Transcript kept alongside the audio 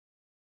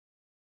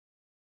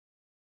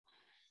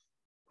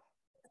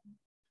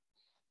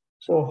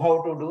So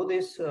how to do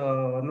this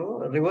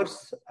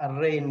reverse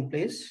array in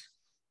place?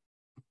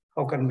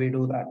 How can we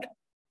do that?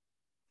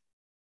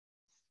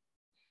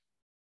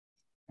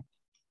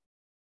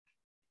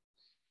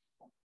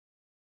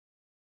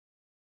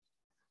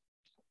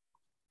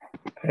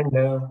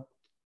 And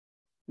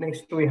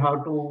next we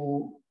have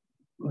to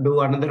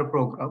do another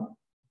program.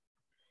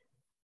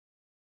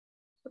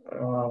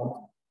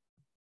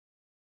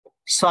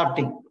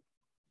 Sorting.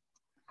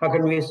 How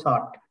can we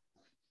sort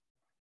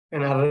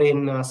an array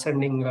in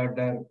ascending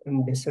order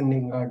and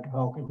descending order?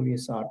 How can we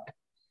sort?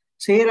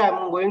 So here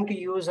I'm going to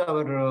use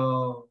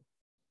our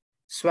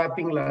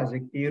swapping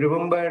logic. You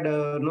remembered,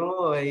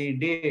 I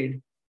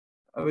did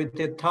with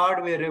a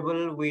third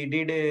variable, we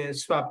did a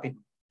swapping.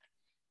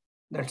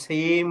 That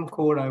same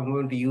code I'm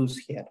going to use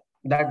here.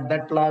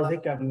 That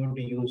logic I'm going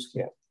to use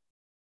here.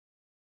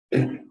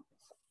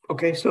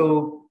 Okay,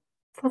 so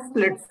first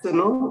let's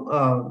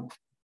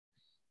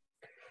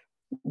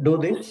do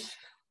this.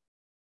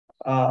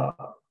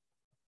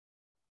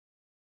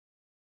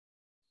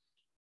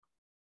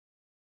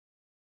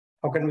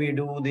 How can we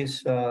do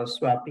this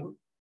swapping?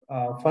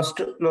 First,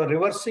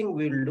 reversing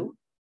we'll do.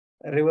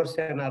 Reverse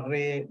an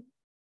array.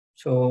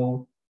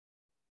 So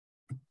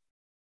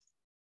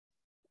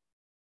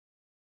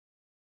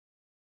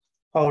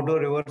how to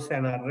reverse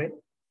an array?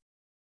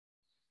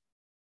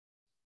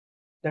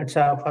 That's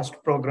our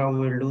first program.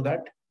 We'll do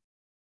that.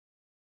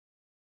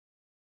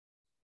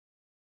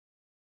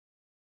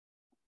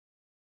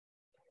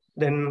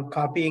 Then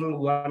copying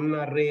one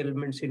array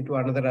elements into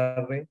another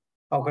array.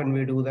 How can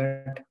we do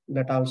that?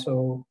 That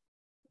also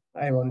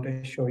I want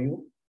to show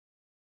you.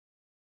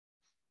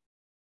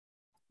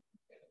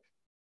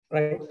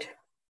 Right.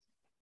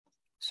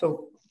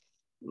 So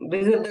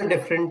these are the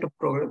different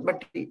programs,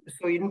 but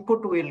so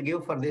input we'll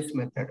give for this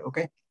method.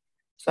 Okay.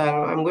 So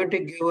I'm going to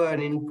give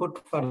an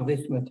input for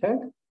this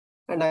method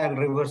and I'll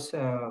reverse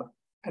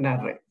an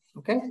array.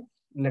 Okay.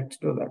 Let's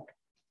do that.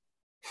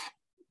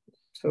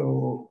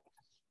 So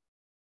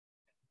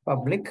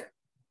public.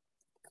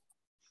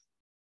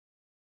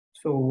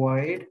 So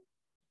void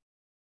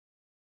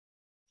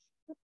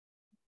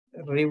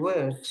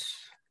reverse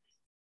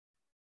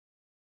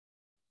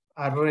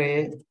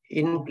array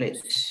in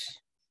place.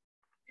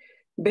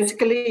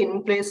 Basically,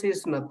 in place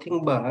is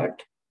nothing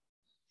but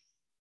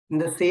in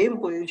the same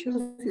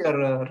positions you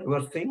are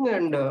reversing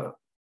and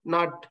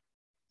not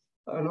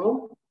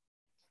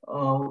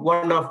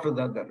one after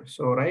the other.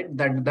 So right,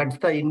 that's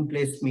the in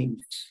place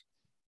means.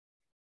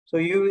 So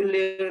you will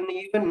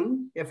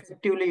even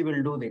effectively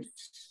will do this.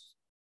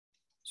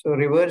 So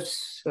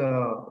reverse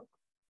an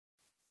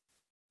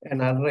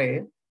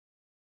array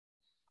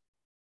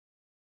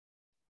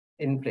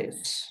in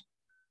place.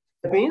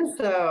 That means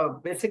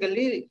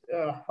basically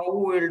how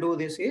we will do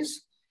this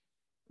is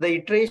the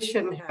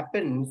iteration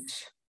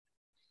happens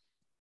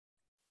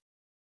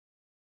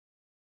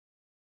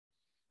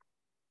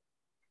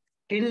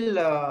till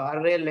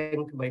array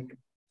length by 2.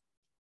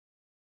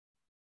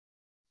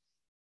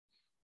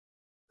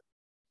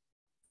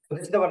 So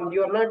this is the one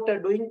you are not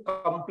doing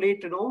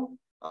complete, full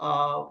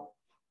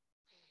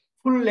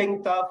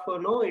length of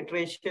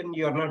iteration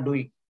you are not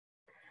doing.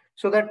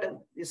 So that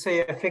is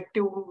an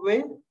effective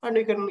way and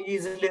you can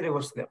easily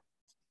reverse them.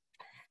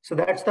 So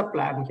that's the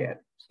plan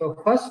here. So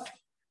first,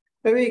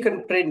 maybe you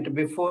can print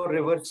before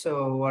reverse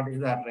what is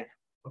the array.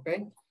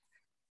 Okay.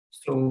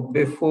 So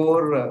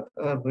before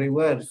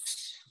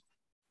reverse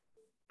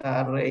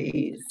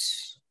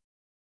arrays.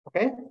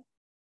 Okay.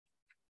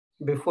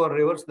 Before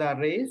reverse the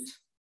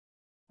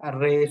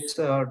arrays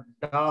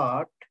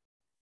dot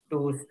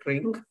to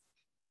string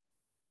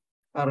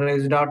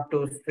arrays dot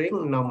to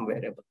string num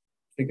variable.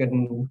 You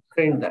can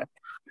print that,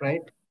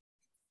 right?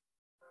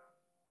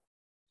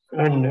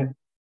 And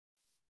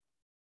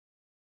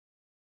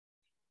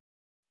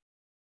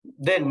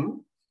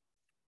then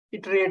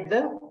iterate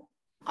the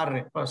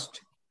array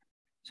first.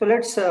 So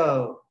let's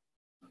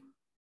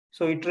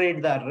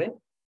iterate the array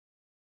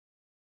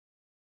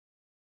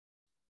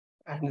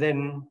and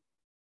then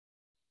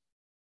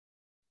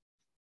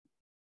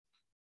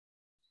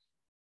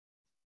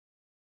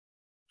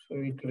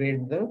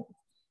iterate the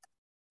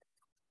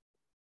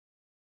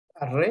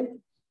array,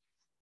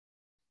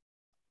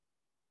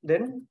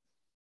 then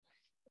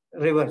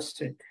reverse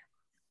it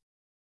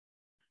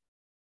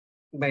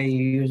by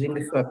using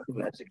the swapping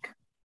logic.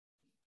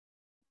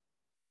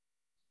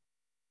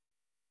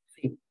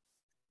 See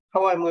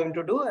how I'm going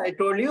to do. I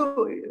told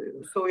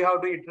you, so we have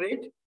to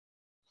iterate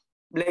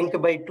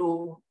blank by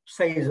 2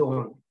 size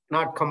only,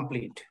 not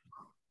complete.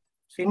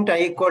 So int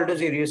I equal to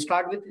 0, you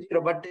start with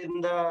 0, but in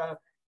the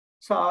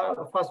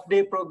first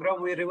day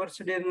program we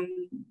reversed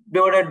in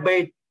divided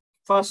by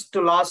first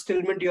to last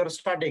element you are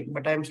starting,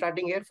 but I'm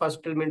starting here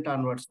first element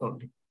onwards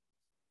only.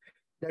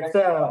 That's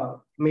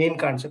the main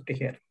concept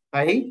here.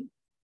 I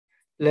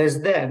less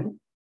than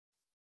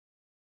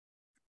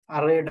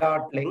array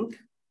dot length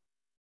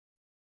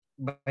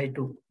by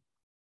 2.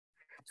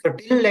 So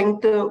till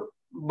length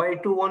by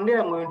 2 only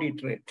I'm going to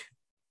iterate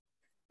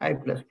I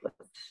plus plus.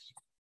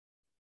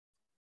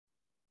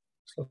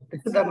 So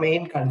this is the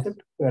main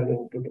concept we are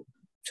going to do.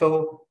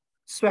 So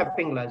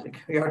swapping logic,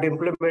 you have to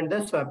implement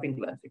the swapping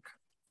logic.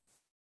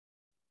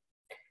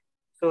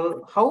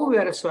 So how we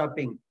are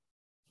swapping?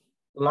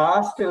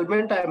 Last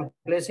element I am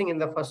placing in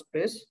the first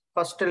place.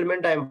 First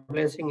element I am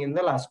placing in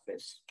the last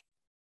place.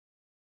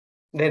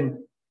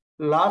 Then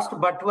last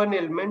but one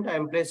element I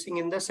am placing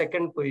in the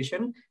second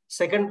position.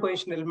 Second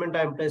position element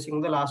I am placing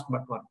in the last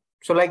but one.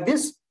 So like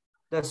this,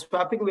 the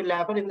swapping will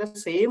happen in the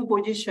same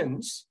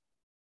positions,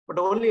 but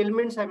only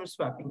elements I am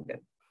swapping them.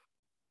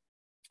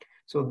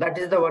 So that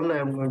is the one I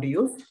am going to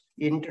use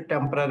into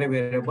temporary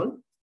variable.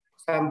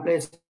 So I am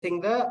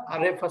placing the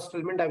array first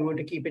element, I am going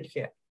to keep it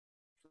here.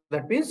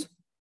 That means,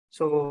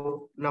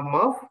 so num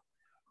of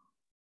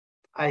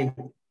I,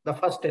 the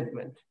first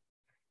element.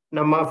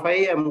 Num of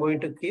I am going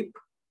to keep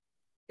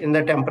in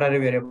the temporary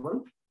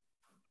variable.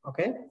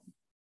 Okay.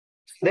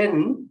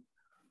 Then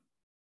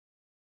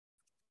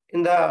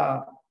in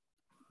that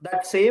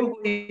same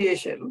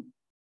position,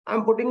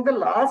 I'm putting the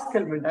last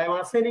element. I'm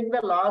assigning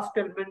the last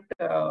element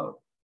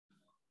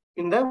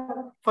in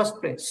the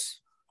first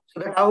place. So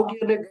that how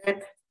can you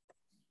get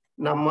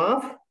num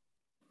of,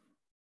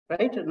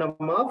 right? Num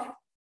of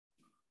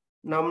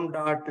num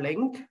dot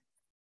length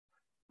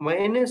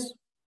minus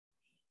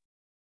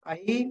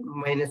I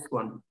minus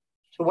 1.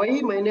 So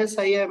why minus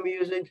I am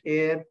using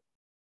here?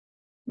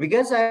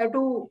 Because I have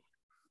to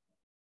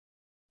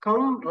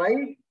come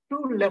right to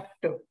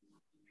left,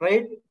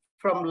 right?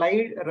 From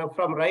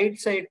right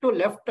side to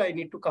left, I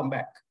need to come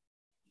back.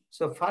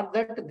 So for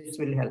that, this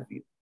will help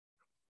you.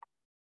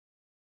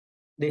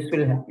 This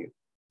will help you.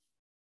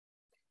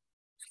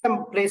 So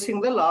I'm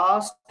placing the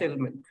last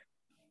element.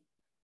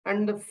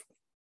 And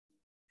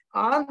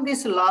on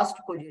this last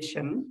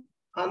position,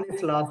 I'm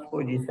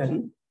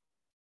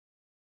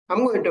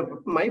going to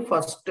put my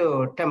first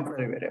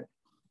temporary variable.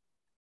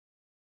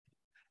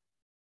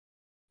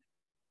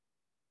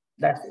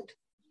 That's it.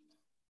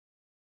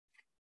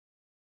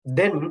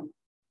 Then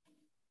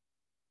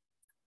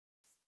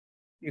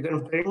you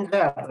can print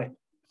the array.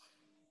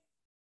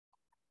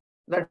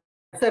 That's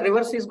the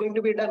reverse is going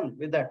to be done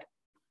with that.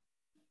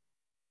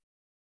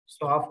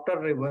 So after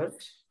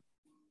reverse,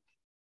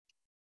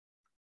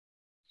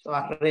 so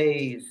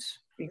arrays,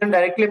 you can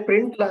directly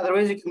print,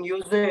 otherwise you can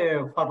use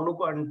a for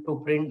loop and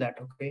to print that,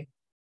 okay?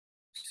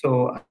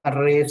 So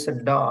arrays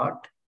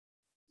dot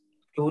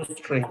to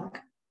string,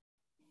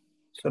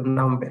 so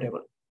num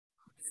variable.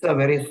 It's a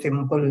very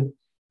simple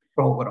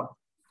program.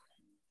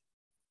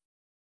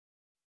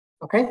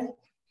 Okay.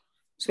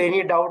 So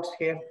any doubts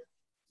here?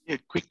 Yeah,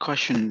 quick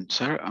question,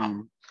 sir.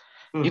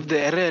 If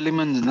the array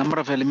elements, number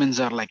of elements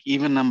are like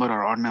even number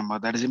or odd number,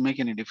 does it make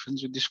any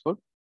difference with this code?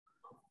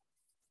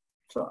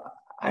 So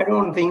I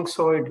don't think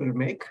so. It will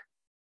make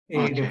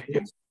any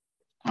difference.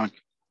 Okay.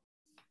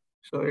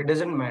 So it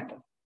doesn't matter.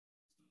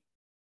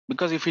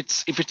 Because if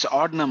it's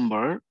odd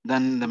number,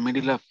 then the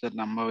middle of the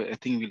number, I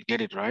think we'll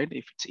get it right.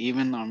 If it's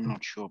even, I'm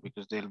not sure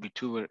because there'll be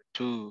two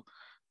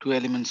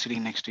elements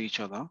sitting next to each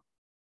other.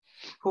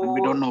 And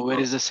we don't know where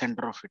is the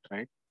center of it,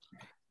 right?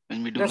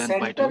 When we do length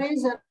by 2.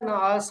 The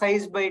center is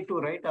size by 2,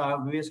 right?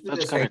 Obviously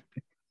that's correct.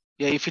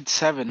 Yeah, if it's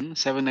seven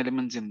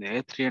elements in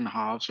there,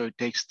 3.5, so it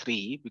takes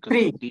 3 because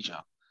 3. of integer.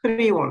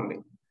 3 only.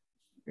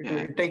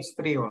 It takes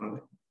 3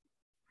 only.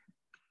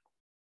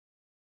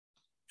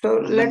 So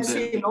let's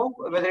see,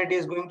 whether it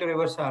is going to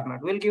reverse or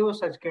not. We'll give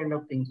such kind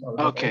of things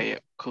also. Okay, right? Yeah,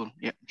 cool.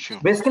 Yeah, sure.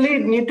 Basically, you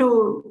need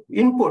to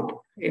input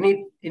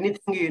anything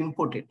you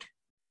input it.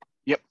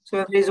 Yep. So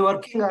if it is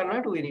working or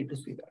not, we need to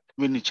see that.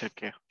 We need to check.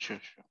 Yeah, sure.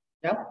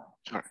 Yeah.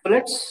 Sure. So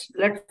let's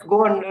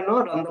go and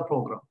run the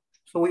program.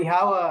 So we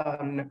have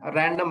a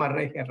random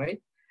array here,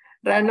 right?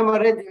 Random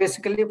array,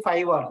 basically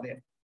 5 are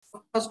there.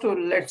 First,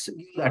 let's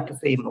give that the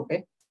same,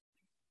 okay?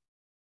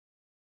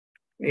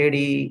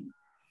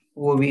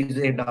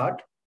 ADOVZ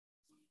dot.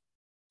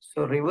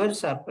 So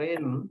reverse array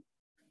in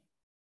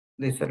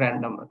this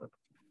random array.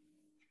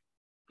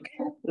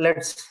 Okay,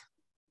 let's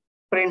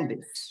print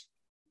this.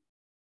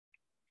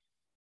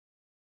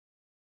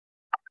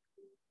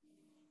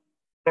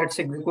 Let's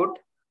execute.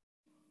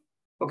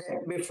 Okay,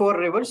 before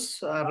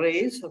reverse array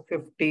is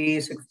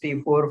 50,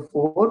 64,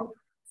 4,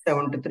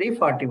 73,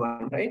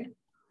 41, right?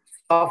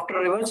 After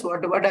reverse,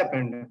 what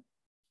happened?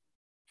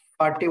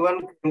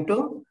 41 came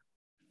to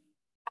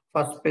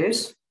first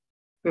place,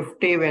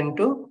 50 went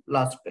to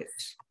last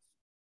place.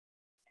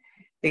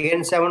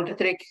 Again,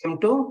 73 came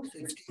to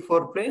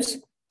 64 place,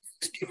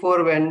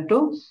 64 went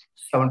to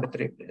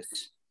 73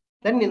 place.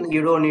 Then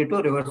you don't need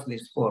to reverse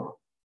this 4.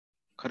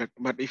 Correct.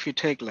 But if you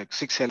take like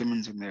 6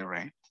 elements in there,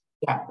 right?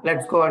 Yeah,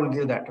 let's go and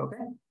give that, okay?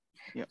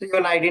 Yeah. So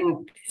even I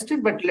didn't test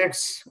it, but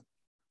let's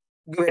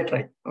give it a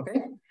try,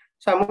 okay?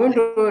 So I'm going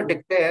to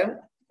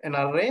declare an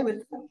array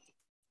with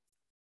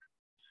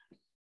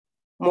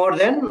more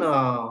than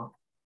 5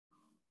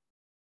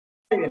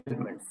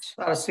 elements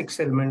or 6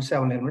 elements,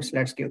 7 elements.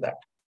 Let's give that.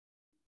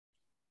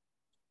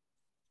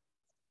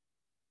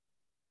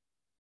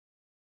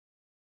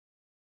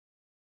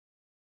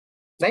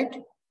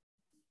 Right?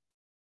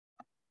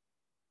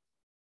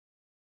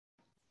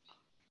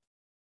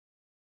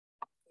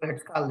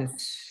 Let's call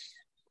this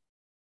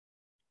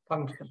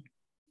function.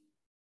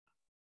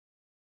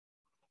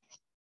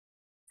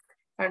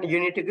 And you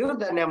need to give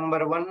the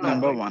number one.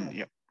 Number one,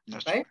 yeah.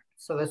 That's right.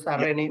 So this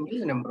array name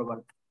is number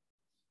one.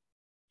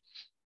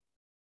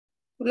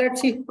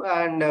 Let's see,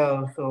 and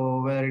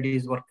so whether it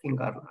is working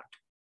or not.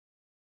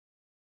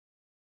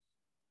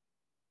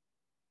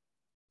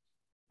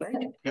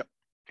 Right? Yep,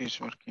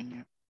 it's working.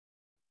 Yeah.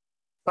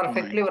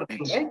 Perfectly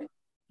working, right?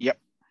 Yep.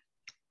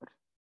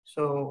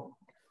 So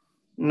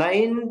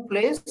 9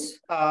 place,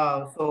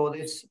 so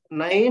this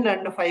 9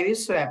 and 5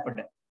 is swapped.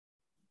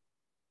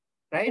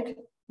 Right?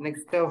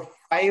 Next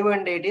 5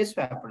 and 8 is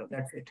swapped.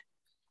 That's it.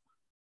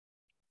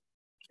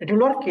 It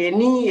will work.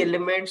 Any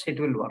elements, it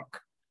will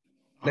work.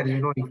 There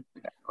is no issue.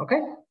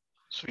 Okay.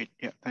 Sweet.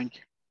 Yeah. Thank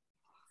you.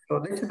 So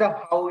this is the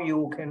how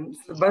you can.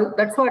 But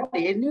that's what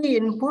any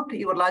input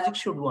your logic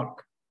should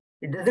work.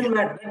 It doesn't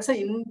matter. That's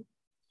the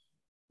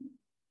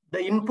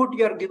input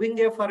you are giving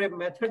for a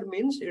method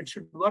means it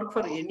should work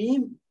for any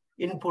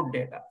input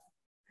data.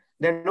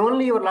 Then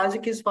only your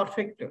logic is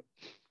perfect.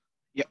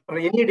 Yeah. For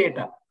any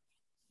data.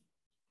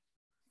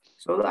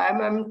 So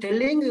I'm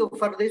telling you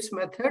for this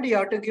method you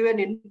have to give an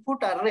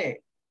input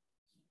array.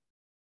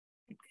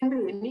 It can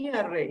be any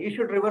array. You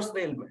should reverse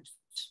the elements.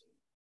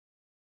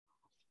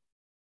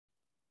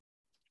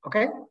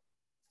 Okay.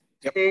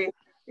 Yep. Say,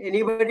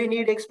 anybody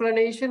need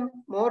explanation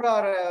more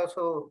or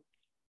so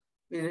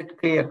is it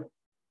clear?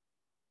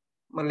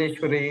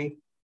 Malleshwari,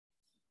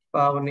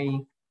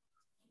 Pavani,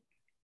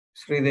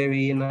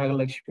 Sridevi,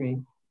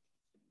 Nagalakshmi.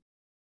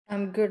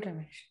 I'm good,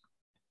 Ramesh.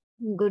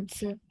 Good,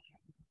 sir.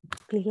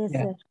 Clear,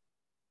 sir.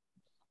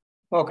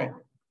 Okay.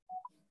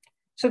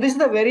 So this is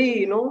the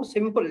very,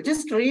 simple.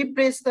 Just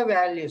replace the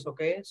values,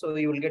 okay? So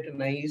you will get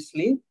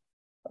nicely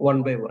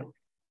one by one.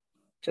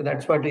 So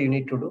that's what you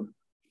need to do.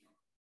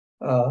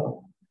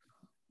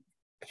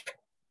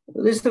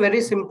 This is the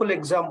very simple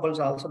examples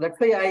also. That's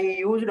why I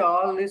used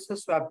all this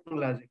swapping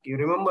logic. You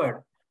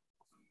remembered?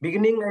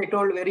 Beginning I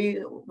told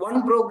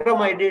one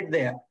program I did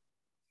there.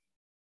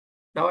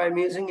 Now I'm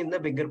using in the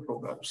bigger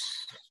programs.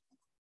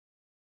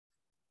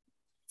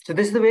 So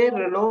this is the way,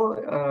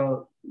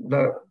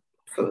 the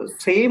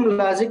same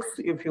logics,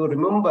 if you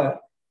remember,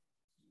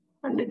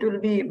 and it will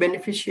be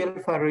beneficial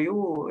for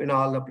you in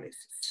all the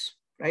places,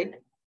 right?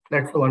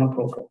 That's the one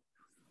program.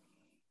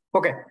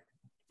 Okay.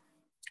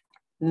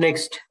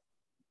 Next.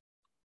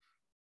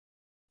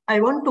 I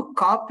want to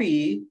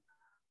copy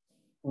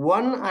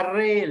one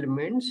array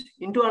elements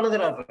into another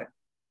array.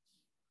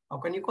 How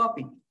can you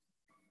copy?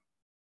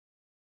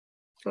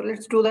 So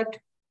let's do that.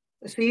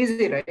 It's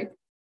easy, right?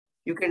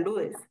 You can do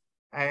it.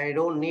 I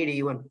don't need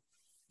even.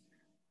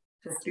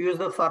 Just use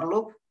the for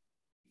loop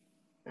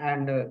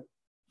and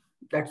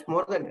that's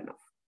more than enough.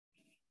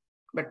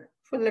 But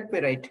so let me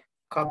write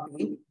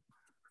copy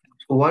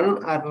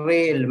one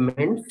array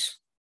elements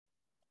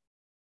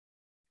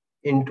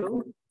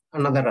into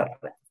another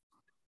array.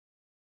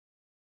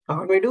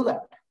 How do we do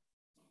that?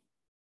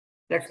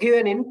 Let's give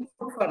an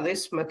input for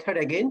this method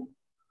again.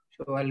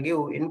 So I'll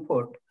give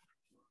input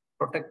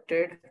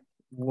protected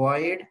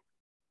void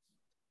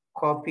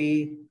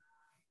copy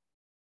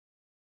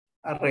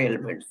array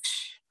elements.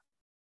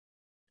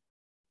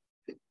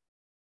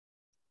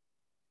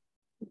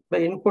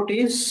 The input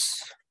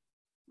is,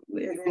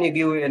 again you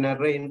give an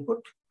array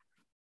input.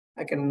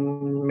 I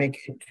can make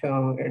it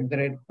at the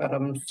rate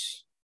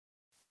params.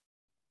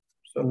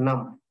 So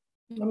num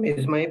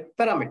is my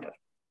parameter.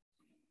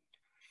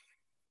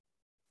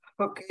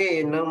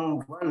 Okay,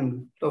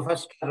 num1. So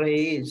first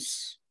array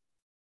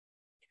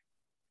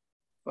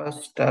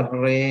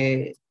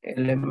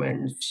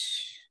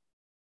elements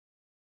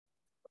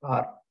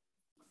are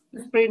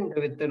print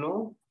with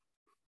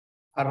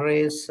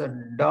arrays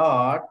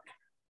dot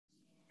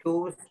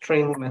to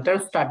string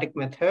method, static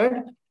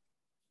method,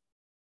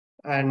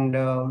 and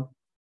so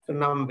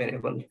num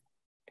variable.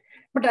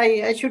 But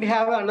I should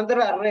have another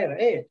array,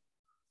 right?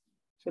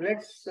 So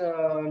let's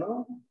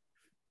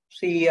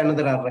see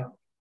another array.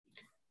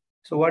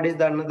 So what is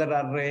the another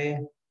array?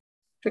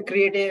 To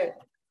create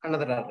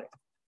another array.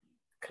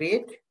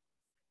 Create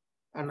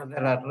another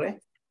array.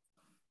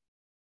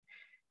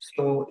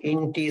 So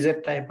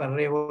integer type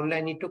array only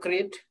I need to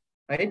create,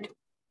 right?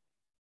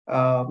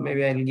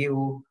 Maybe I'll give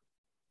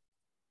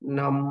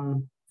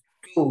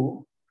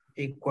num2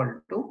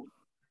 equal to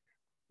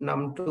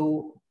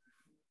num2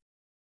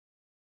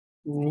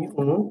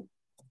 new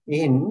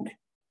int.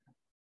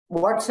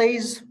 What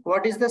size?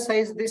 What is the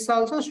size? This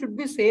also should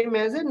be same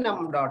as a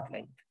num dot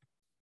length.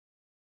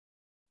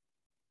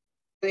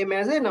 Same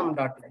as a num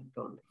dot length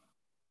only.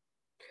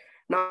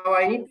 Now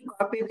I need to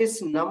copy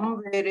this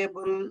num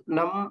variable,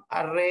 num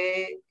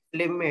array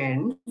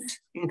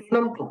elements into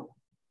num2.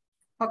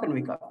 How can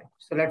we copy?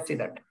 So let's see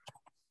that.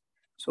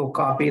 So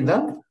copy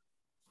the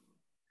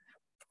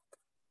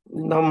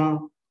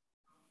num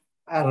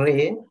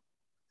array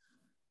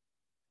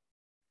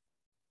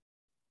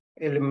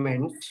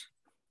elements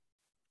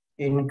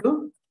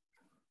into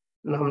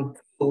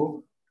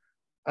num2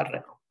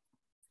 array.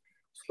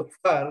 So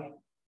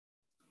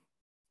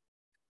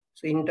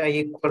so int I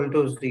equal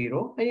to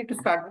 0. I need to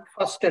start with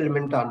first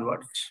element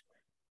onwards.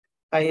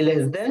 I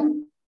less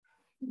than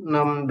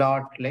num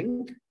dot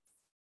length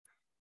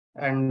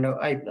and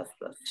I plus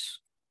plus.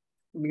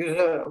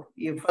 Because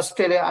if first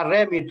array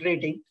I'm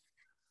iterating,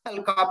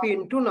 I'll copy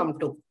into num2.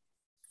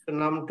 So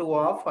num2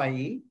 of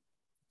I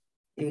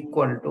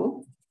equal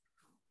to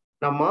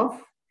num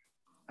of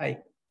I.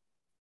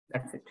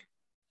 That's it.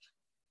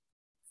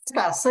 It's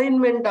the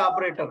assignment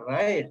operator,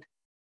 right?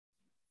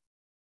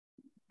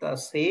 The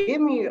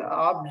same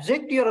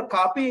object you're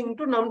copying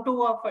to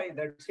num2 of I.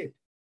 That's it.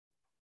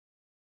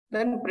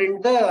 Then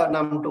print the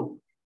num2.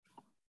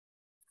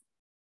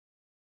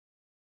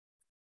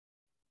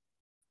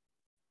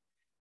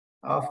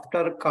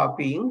 After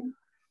copying,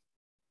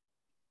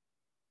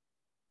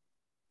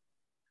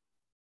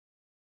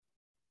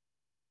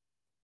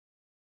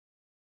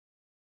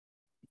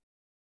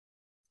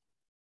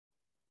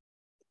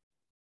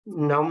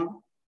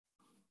 num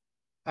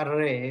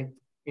array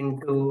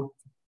into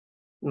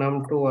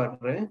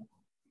num2 array.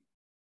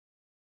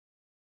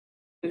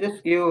 You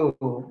just give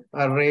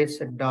arrays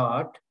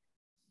dot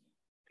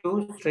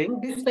to string.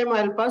 This time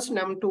I'll pass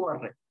num2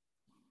 array.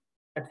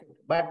 That's it,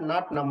 but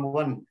not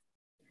num1.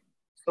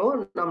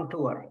 So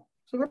num2 array.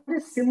 So very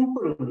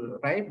simple,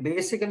 right?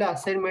 Basically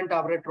assignment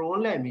operator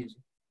only I'm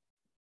using.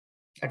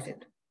 That's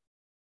it.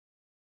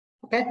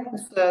 Okay,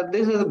 so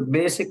this is a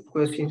basic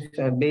questions,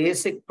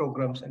 basic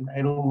programs, and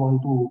I don't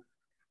want to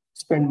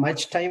spend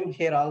much time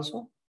here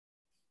also.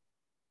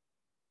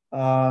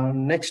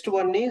 Next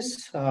one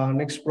is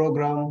next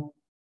program.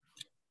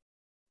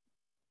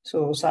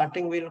 So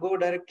sorting will go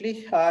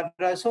directly.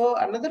 So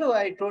another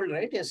I told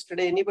right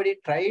yesterday. Anybody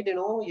tried?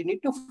 You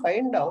need to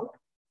find out.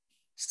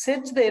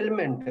 Search the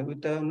element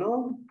with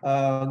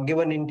a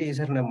given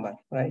integer number,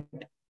 right?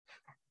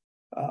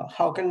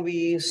 How can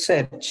we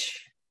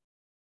search?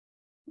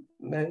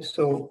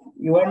 So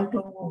you want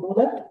to do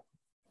that?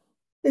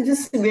 It's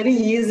just very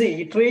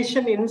easy.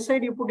 Iteration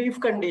inside you put if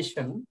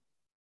condition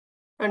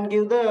and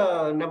give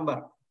the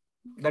number.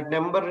 That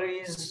number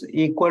is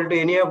equal to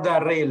any of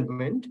the array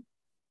element.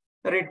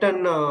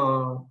 Return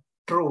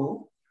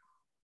true,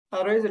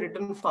 otherwise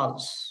return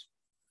false.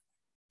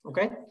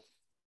 Okay.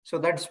 So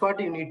that's what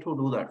you need to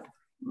do that.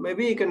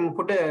 Maybe you can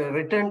put a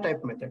return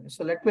type method.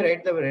 So let me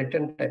write the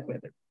return type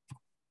method.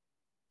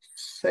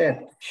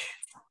 Search.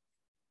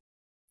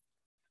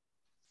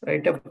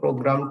 Write a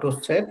program to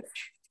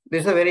search.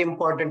 This is very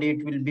important.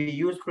 It will be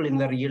useful in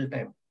the real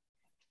time.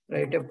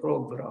 Write a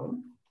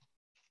program.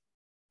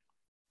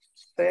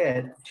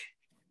 Search.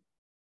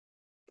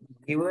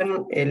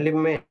 Given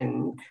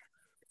element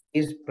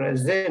is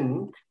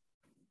present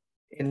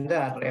in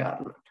the array or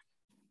not.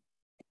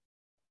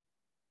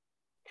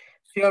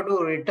 So you have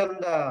to return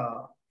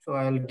the, so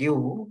I'll give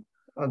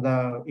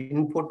the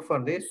input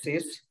for this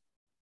is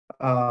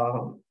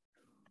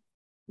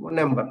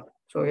number.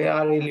 So here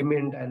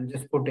element, I'll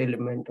just put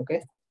element,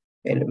 okay?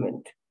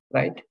 Element,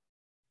 right?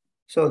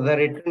 So the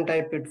return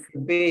type, it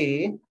should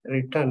be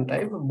return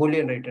type,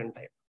 Boolean return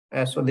type.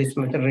 So this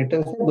method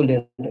returns a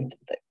Boolean return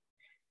type.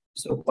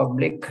 So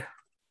public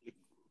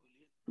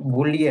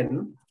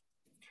Boolean,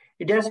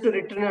 it has to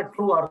return a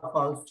true or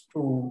false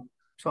to,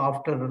 so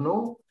after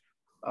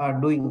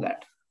doing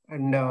that.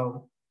 And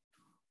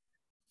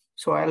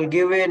so I'll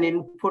give an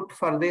input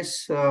for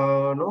this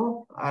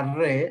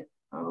array.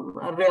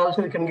 Array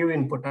also you can give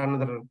input,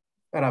 another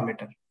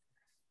parameter.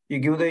 You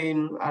give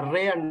the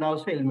array and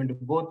also element,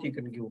 both you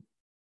can give.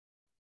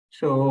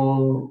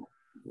 So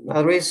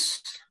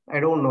otherwise, I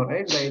don't know,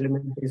 right? The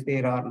element is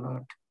there or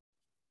not.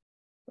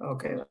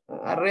 Okay,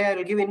 array I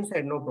will give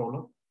inside, no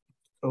problem.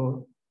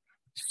 So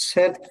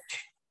search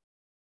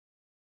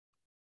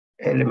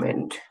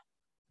element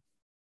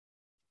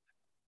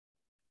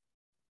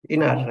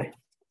in array.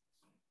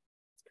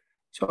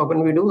 So how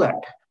can we do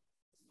that?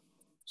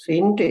 So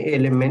int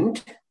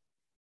element.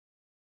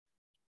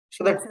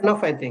 So that's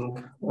enough, I think.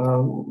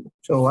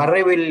 So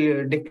array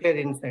will declare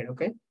inside,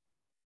 okay?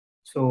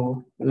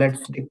 So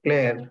let's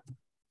declare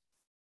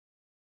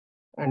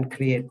and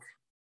create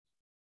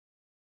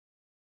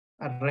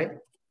array.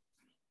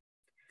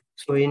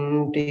 So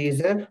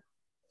integer.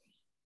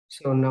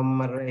 So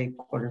num array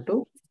equal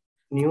to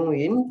new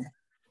int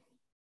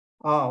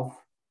of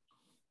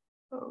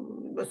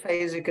the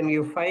size you can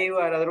give 5,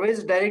 or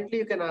otherwise directly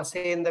you can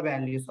assign the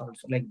values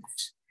also like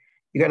this.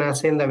 You can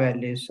assign the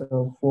values.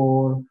 So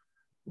 4,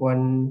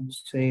 1,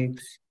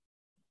 6,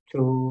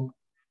 2,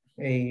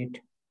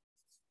 8.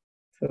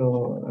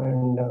 So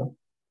and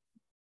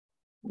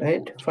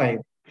right 5.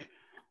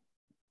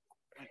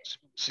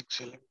 6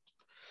 11.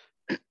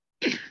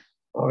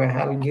 Okay,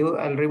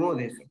 I'll remove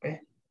this.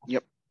 Okay.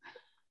 Yep.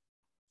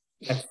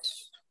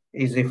 That's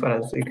easy for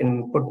us. You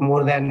can put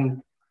more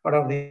than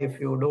if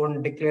you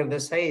don't declare the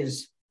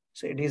size,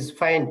 so it is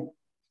fine.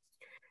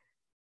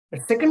 The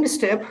second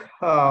step,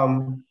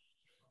 so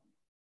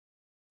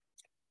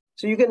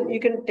you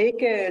can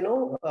take a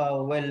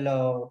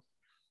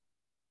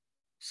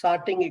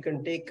sorting. You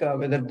can take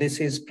whether this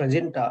is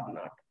present or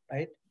not,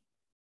 right?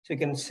 So you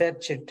can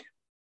search it.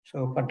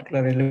 So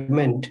particular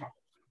element.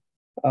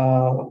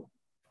 So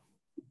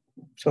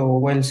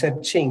while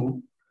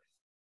searching,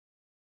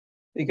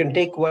 You can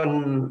take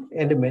one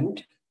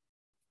element.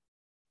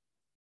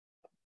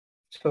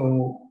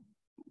 So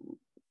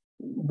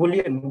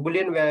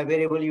Boolean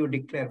variable you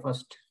declare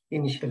first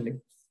initially.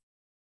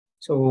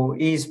 So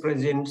is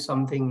present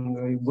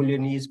something,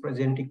 Boolean is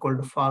present equal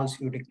to false,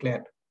 you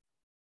declare,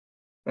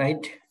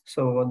 right?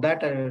 So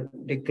that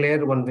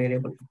declare one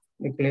variable,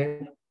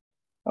 declare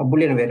a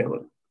Boolean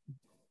variable.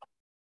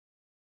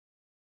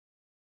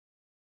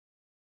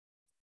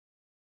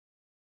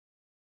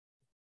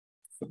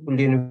 So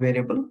Boolean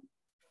variable.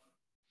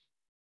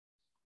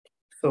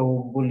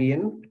 So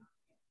Boolean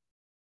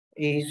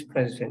is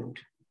present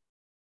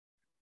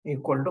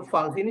equal to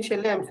false.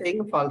 Initially, I'm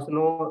saying false,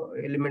 no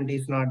element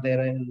is not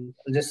there.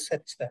 I'll just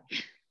set that.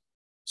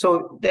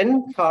 So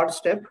then third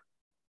step,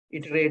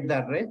 iterate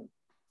the array.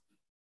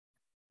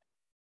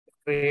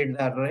 Create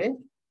the array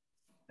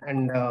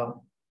and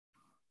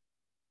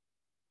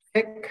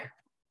check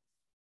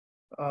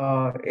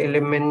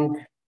element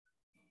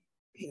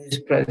is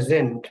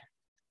present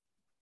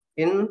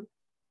in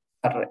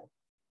array.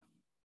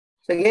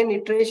 So again,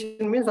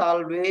 iteration means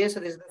always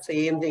it is the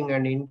same thing,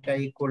 and int I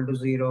equal to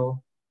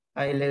 0,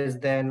 I less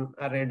than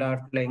array dot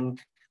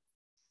length,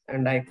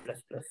 and I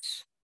plus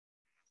plus.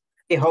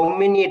 See how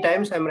many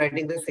times I'm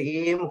writing the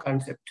same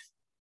concept.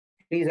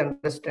 Please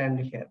understand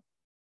here.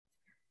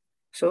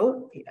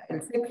 So I'll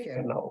check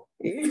here now.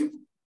 If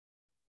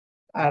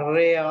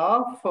array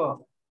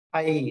of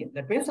I,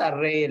 that means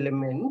array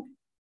element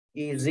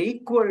is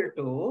equal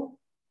to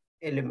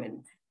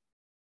element.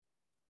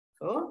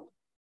 So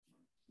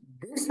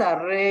this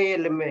array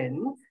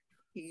element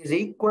is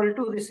equal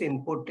to this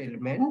input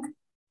element,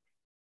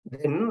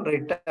 then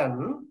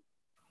return.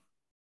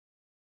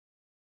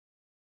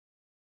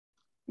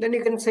 Then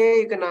you can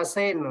say, you can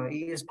assign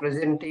is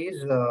present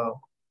is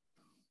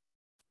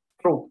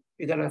true.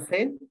 You can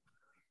assign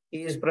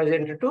is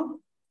present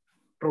to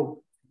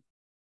true.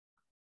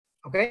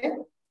 Okay.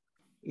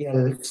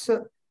 Else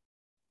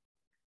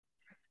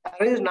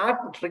array is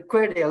not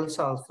required else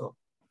also.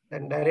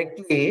 Then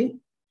directly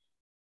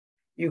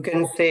you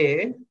can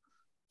say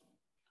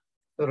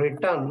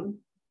return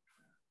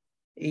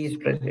is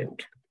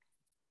present.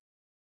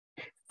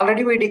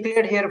 Already we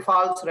declared here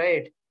false,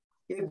 right?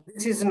 If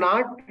this is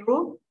not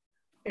true,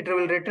 it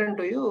will return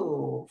to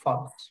you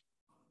false.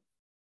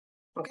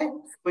 Okay,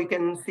 so we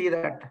can see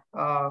that.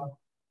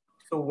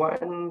 So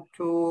 1,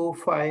 2,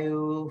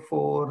 5,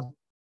 4,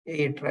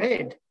 8,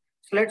 right?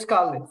 So let's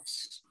call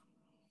this.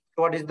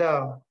 So what is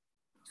the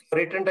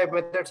return type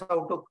methods?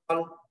 How to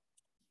call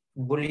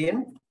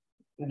Boolean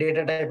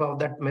data type of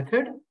that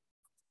method,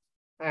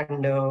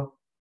 and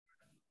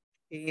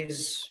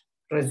is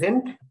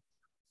present.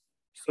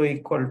 So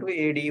equal to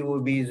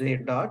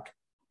ADOBZ dot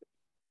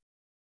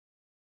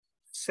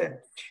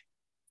set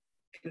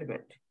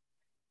element.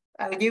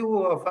 I'll give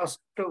first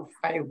to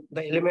 5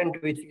 the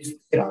element which is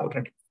there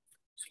already.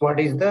 So what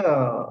is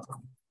the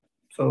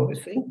so we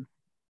see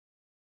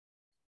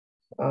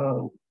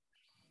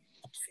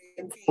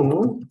same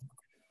thing.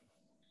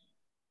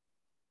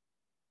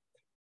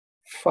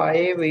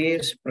 5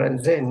 is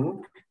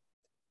present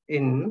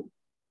in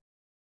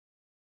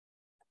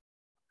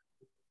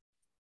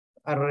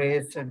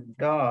arrays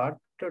dot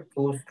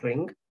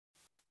toString.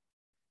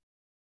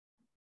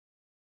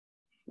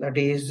 That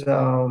is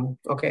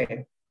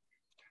okay.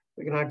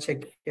 We cannot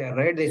check here,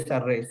 right? This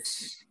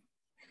arrays.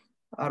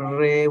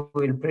 Array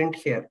will print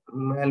here.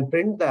 I'll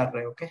print the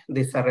array. Okay,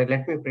 this array.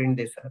 Let me print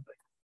this array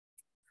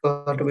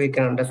so that we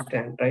can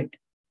understand, right?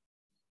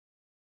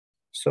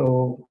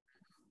 So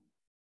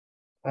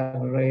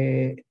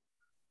array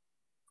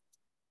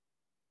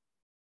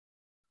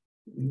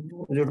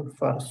used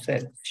for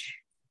search.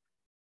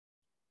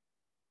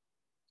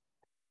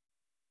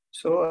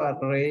 So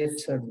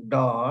arrays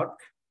dot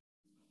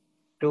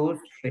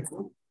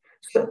toString.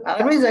 So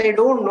otherwise I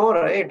don't know,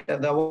 right?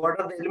 What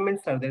are the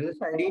elements are there?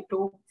 I need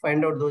to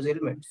find out those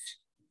elements.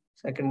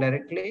 So I can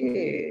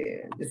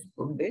directly just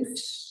put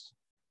this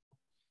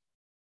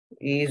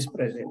is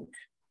present.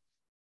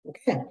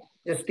 Okay.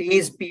 Just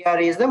is PR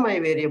is my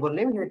variable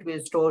name. It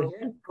will store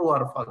here true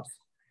or false.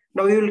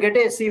 Now you will get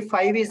a see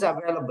 5 is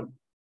available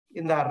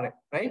in the array,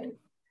 right?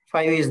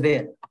 5 is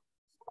there.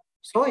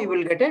 So you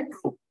will get a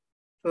true.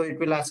 So it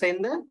will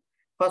assign the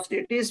first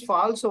it is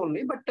false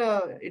only, but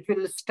it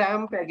will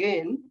stamp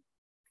again.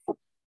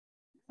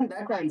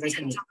 That I'm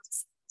returning.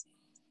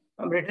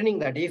 I'm returning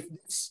that if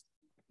this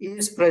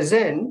is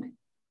present,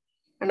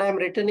 and I'm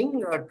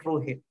returning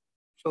true here.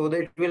 So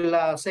that will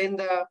assign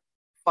the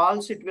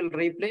false, it will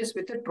replace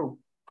with a true.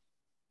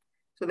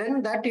 So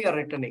then that you are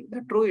returning,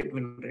 the true it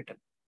will return,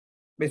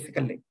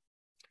 basically.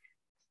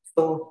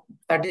 So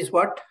that is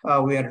what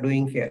we are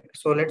doing here.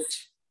 So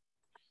let's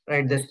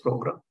write this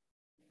program.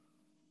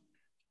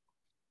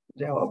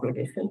 Java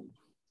application.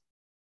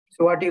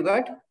 So what you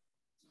got?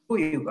 True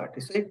you got.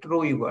 You say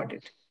true you got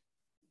it.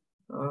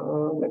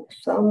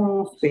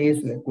 Some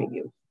space let me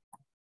give.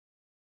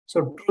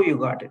 So true you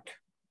got it.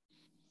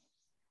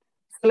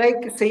 So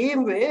like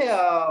same way,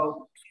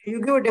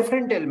 you give a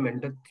different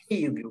element. 3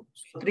 you give.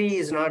 So 3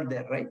 is not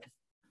there, right?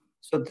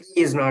 So 3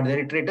 is not there.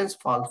 It returns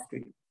false to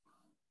you.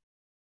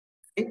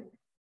 See,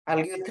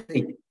 I'll give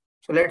 3.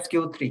 So let's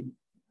give 3.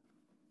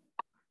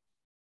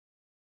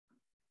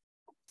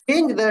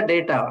 Change the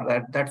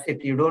data. That's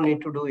it. You don't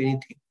need to do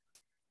anything.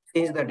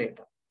 Change the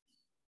data.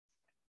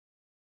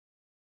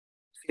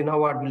 See now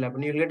what will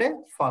happen? You'll get a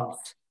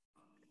false.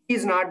 3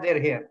 is not there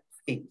here.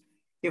 See,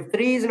 if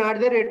 3 is not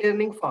there,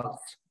 returning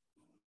false.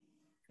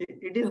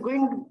 It is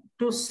going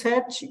to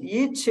search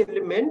each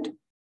element,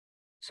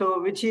 so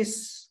which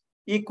is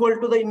equal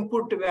to the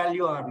input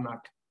value or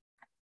not.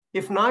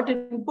 If not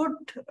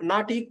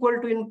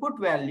equal to input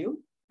value,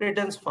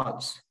 returns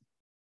false.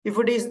 If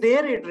it is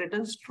there, it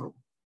returns true.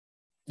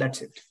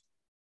 That's it.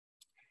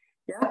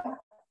 Yeah.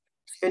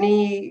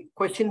 Any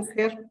questions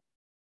here?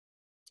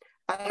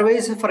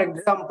 Otherwise, for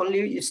example,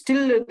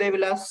 they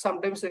will ask,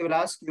 sometimes they will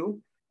ask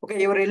you,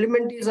 okay, your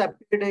element is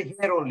appeared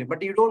here only,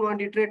 but you don't want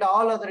to iterate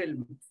all other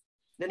elements.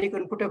 Then you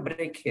can put a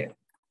break here.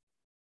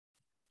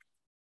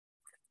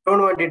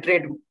 Don't want to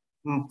iterate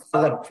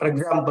further. For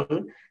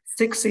example,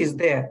 6 is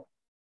there.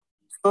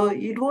 So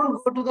it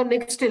won't go to the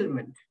next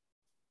element.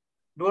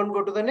 Don't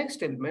go to the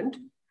next element.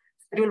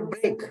 It will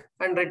break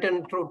and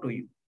return true to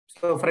you.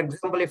 So for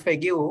example, if I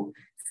give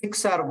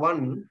 6 or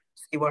 1,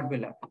 see what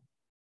will happen.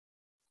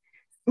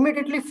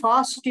 Immediately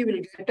fast you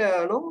will get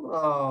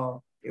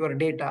your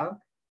data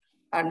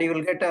and you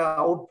will get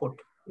output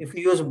if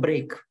you use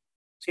break.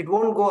 So it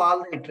won't go all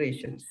the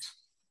iterations.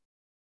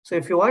 So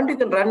if you want, you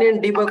can run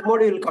in debug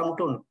mode, you will come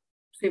to know.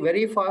 See,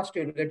 very fast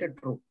you will get it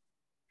true.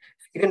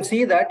 You can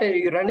see that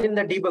you run in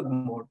the debug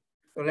mode.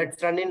 So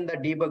let's run in the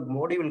debug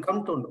mode, you will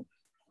come to know.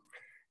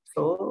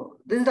 So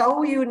this is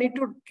how you need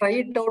to try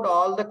it out,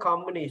 all the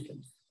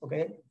combinations,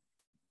 okay?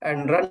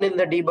 And run in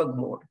the debug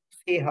mode.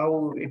 See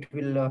how it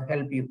will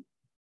help you.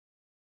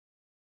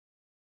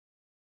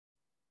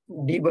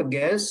 Debug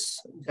as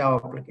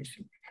Java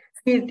application.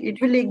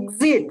 It will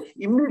exit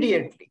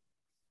immediately,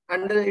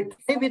 and it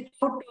say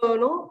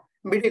without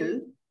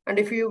middle. And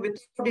if you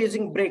without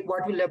using break,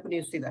 what will happen?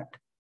 You see that.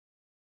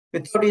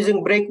 Without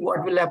using break,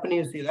 what will happen?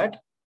 You see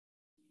that.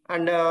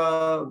 And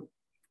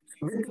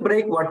with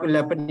break, what will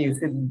happen? You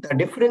see the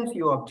difference.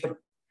 You observe.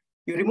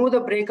 You remove the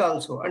break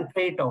also and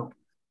try it out,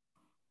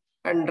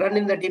 and run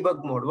in the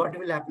debug mode. What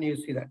will happen? You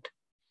see that,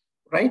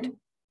 right?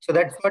 So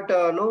that's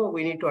what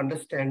we need to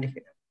understand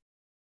here.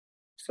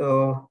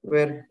 So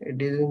where it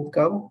didn't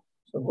come,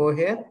 so go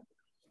here.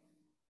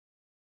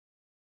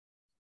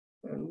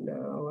 And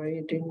why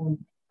it didn't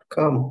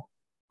come?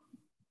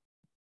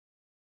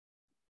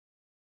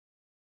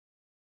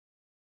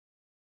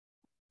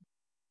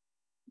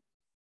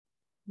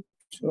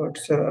 So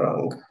it's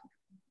wrong.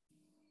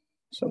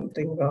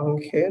 Something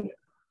wrong here.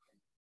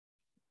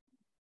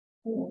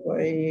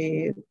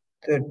 Why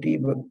the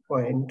debug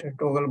point,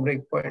 toggle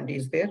breakpoint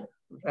is there?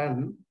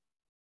 Run.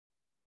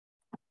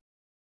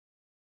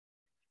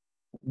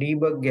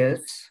 Debug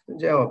as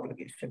Java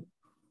application.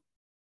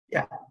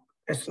 Yeah,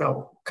 it's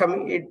now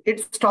coming.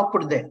 It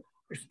stopped there.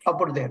 It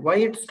stopped there. Why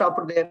it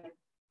stopped there?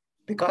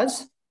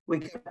 Because we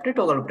kept a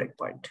toggle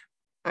breakpoint.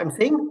 I'm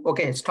saying,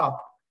 okay,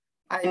 stop.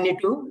 I need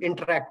to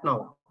interact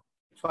now.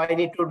 So I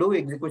need to do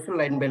execution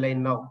line by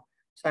line now.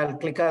 So I'll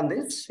click on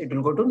this. It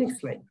will go to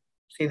next line.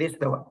 See this,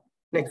 the one.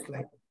 Next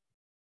line.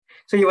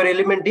 So your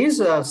element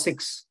is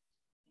 6.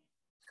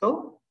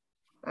 So,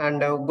 and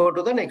go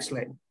to the next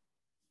line.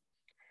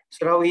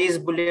 So now is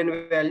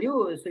Boolean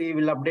value, so you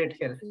will update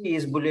here.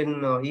 Is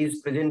Boolean, is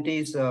present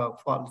is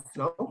false.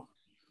 Now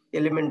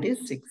element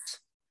is 6.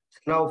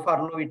 Now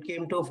for loop, it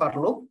came to for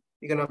loop.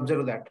 You can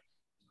observe that.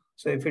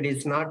 So if it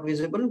is not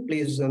visible,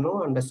 please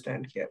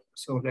understand here.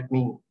 So let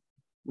me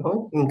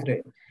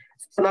increase.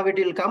 So now it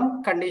will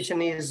come. Condition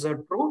is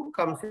true.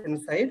 Comes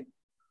inside.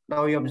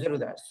 Now you observe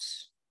that.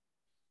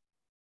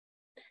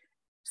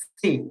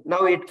 See,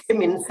 now it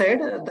came inside.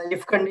 The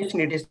if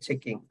condition it is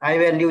checking. I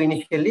value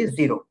initially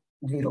 0.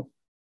 0.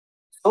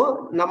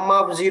 So num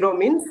of 0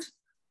 means,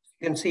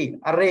 you can see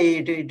array,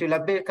 it will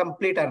be a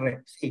complete array.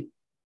 See.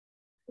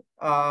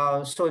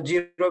 So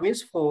 0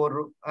 means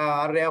 4,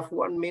 array of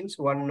 1 means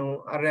 1,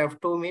 array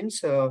of 2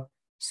 means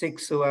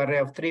 6, array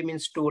of 3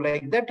 means 2,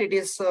 like that. It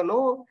is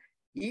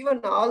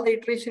even all the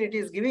iteration it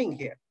is giving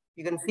here.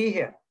 You can see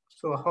here.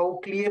 So how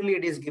clearly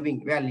it is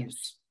giving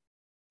values.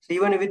 So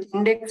even with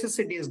indexes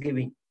it is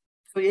giving.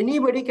 So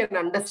anybody can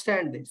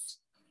understand this.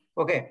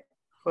 Okay,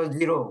 for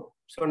 0.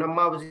 So num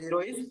of 0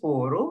 is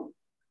 4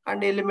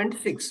 and element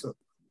 6.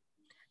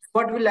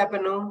 What will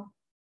happen now?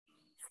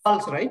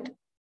 False, right?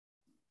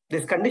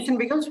 This condition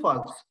becomes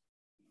false.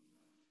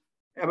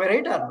 Am I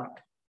right or not?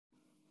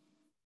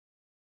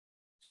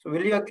 So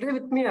will you agree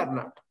with me or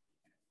not?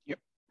 Yep.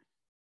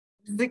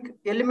 The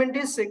element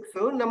is 6,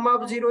 so num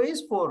of 0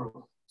 is 4.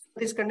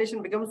 This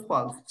condition becomes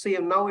false. See,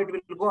 now it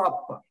will go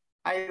up.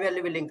 I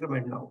value will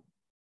increment now.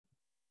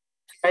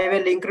 I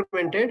value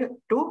incremented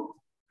to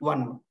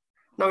 1.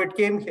 Now it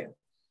came here.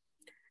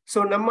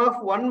 So num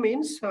of 1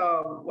 means,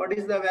 what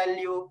is the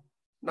value?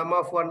 Num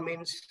of 1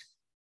 means,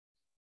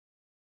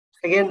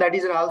 again, that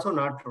is also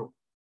not true.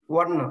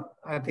 1,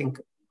 I think.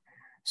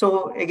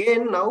 So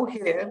again, now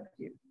here,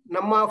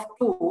 num of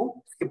 2,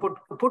 you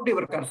put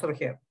your cursor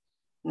here.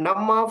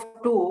 num of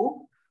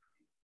 2.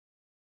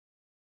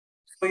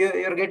 So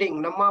you're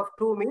getting num of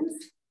 2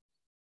 means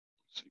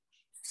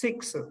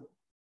 6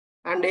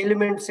 and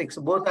element 6.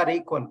 Both are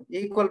equal.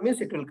 Equal means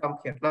it will come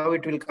here. Now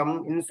it will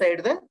come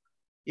inside the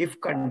if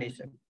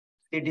condition.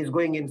 It is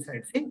going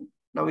inside. See,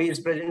 now he is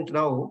present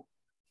now.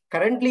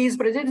 Currently is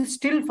present,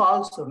 still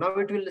false. Now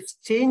it will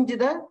change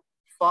the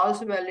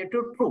false value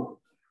to true.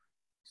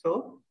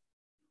 So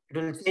it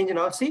will change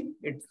now. See,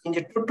 it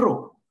changed to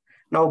true.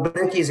 Now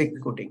break is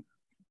executing.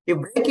 If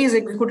break is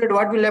executed,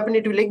 what will happen?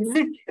 It will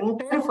exit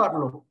entire for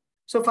loop.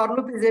 So for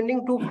loop is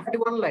ending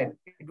 241 line.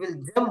 It will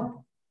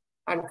jump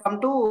and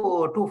come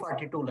to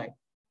 242 line.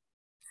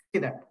 See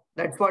that?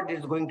 That's what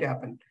is going to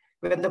happen.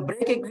 When the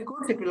break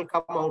executes, it will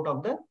come out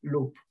of the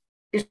loop.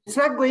 It's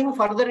not going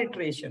further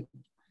iteration.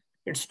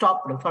 It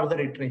stopped further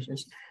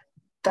iterations.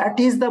 That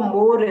is the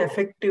more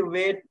effective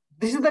way.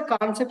 This is the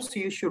concepts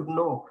you should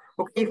know.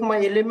 Okay, if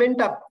my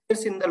element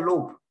appears in the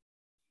loop,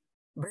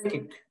 break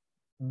it.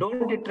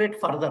 Don't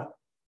iterate further.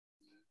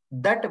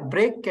 That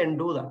break can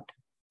do that.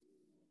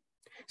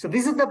 So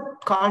this is the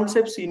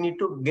concepts you need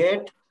to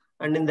get,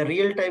 and in the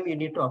real time you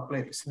need to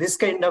apply this. This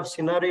kind of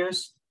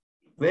scenarios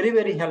very,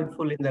 very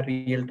helpful in the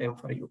real time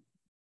for you.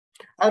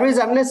 Otherwise,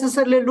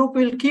 unnecessarily loop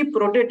will keep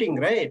rotating,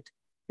 right?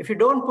 If you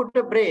don't put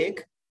a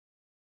break,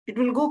 it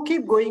will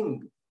keep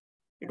going.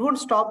 It won't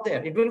stop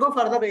there. It will go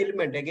further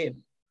element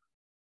again.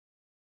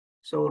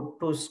 So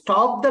to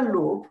stop the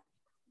loop,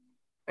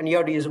 and you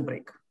have to use a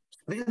break.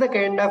 This is the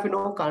kind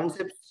of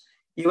concepts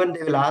even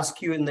they will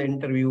ask you in the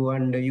interview,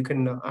 and you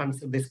can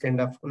answer this kind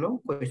of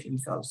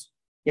questions also.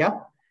 Yeah.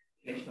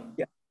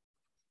 Yeah.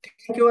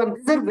 Thank you. And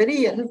these are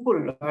very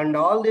helpful. And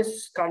all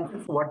these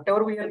concepts,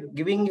 whatever we are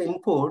giving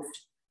inputs,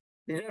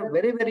 these are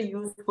very, very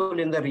useful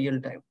in the real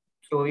time.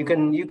 So you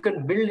can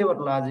build your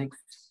logics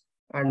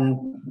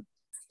and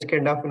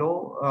kind of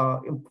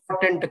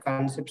important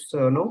concepts.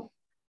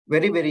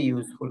 Very, very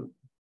useful.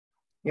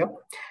 Yep.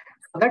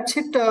 That's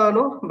it.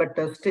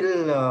 But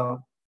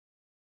still,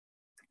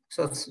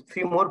 so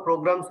few more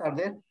programs are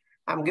there.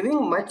 I'm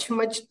giving much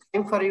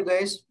time for you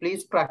guys.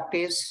 Please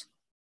practice,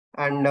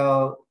 and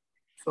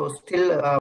so still.